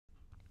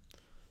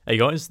Hey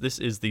guys, this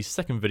is the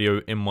second video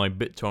in my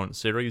BitTorrent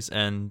series,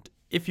 and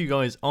if you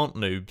guys aren't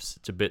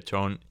noobs to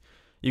BitTorrent,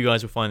 you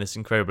guys will find this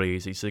incredibly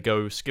easy, so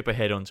go skip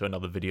ahead onto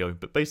another video.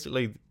 But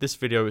basically, this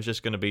video is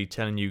just going to be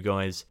telling you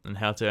guys on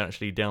how to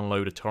actually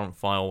download a torrent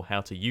file,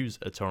 how to use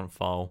a torrent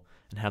file,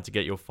 and how to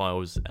get your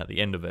files at the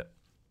end of it.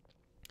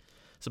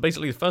 So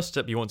basically, the first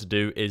step you want to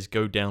do is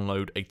go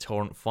download a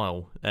torrent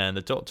file, and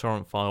the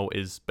 .torrent file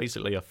is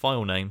basically a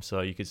file name, so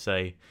you could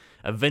say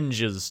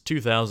Avengers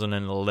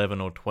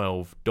 2011 or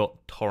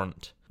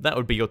 12.torrent. That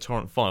would be your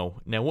torrent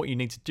file. Now what you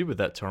need to do with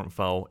that torrent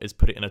file is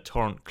put it in a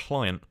torrent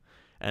client,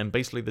 and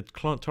basically the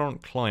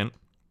torrent client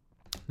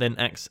then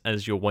acts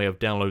as your way of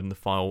downloading the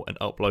file and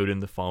uploading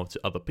the file to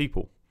other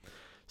people.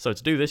 So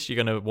to do this,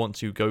 you're going to want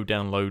to go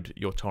download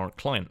your torrent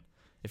client.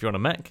 If you're on a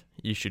Mac,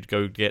 you should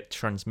go get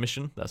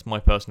Transmission. That's my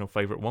personal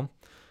favorite one.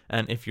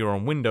 And if you're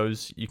on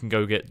Windows, you can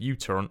go get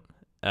uTorrent.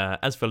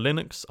 As for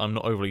Linux, I'm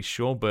not overly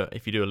sure, but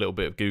if you do a little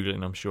bit of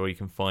Googling, I'm sure you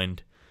can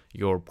find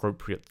your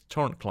appropriate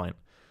torrent client.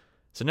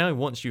 So now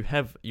once you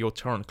have your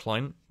torrent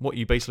client, what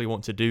you basically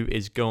want to do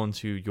is go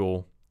onto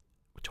your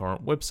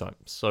torrent website.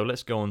 So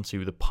let's go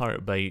onto the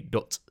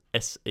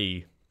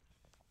piratebay.se.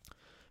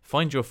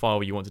 Find your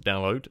file you want to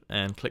download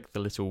and click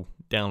the little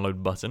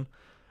download button.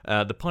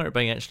 The Pirate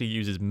Bay actually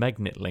uses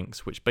magnet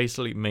links, which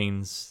basically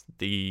means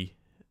the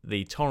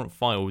torrent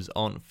files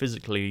aren't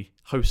physically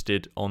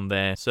hosted on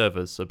their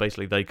servers, so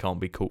basically they can't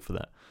be caught for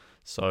that.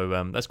 So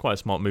that's quite a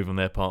smart move on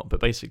their part, but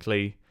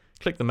basically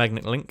click the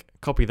magnet link,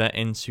 copy that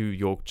into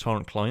your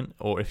torrent client,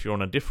 or if you're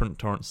on a different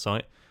torrent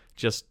site,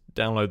 just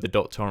download the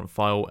 .torrent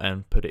file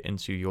and put it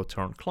into your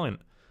torrent client.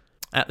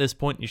 At this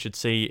point you should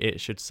see it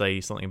should say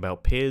something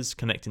about peers,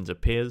 connecting to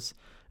peers.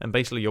 And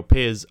basically your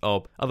peers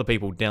are other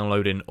people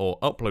downloading or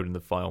uploading the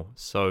file.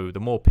 So the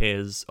more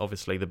peers,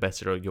 obviously the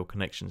better your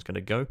connection is going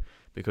to go,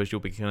 because you'll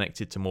be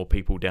connected to more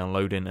people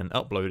downloading and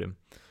uploading,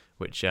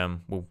 which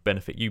will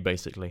benefit you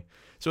basically.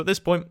 So at this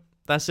point,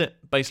 that's it.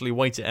 Basically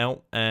wait it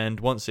out, and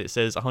once it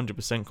says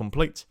 100%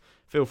 complete,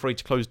 feel free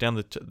to close down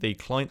the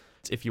client.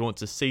 If you want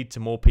to seed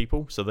to more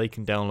people so they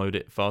can download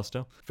it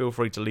faster, feel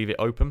free to leave it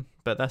open.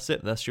 But that's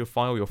it. That's your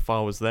file. Your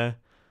file is there.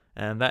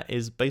 And that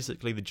is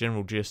basically the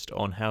general gist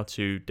on how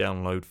to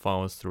download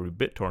files through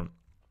BitTorrent.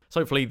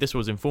 So hopefully this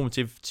was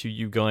informative to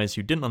you guys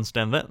who didn't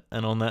understand that.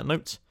 And on that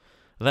note,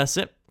 that's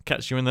it.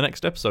 Catch you in the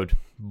next episode.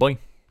 Bye.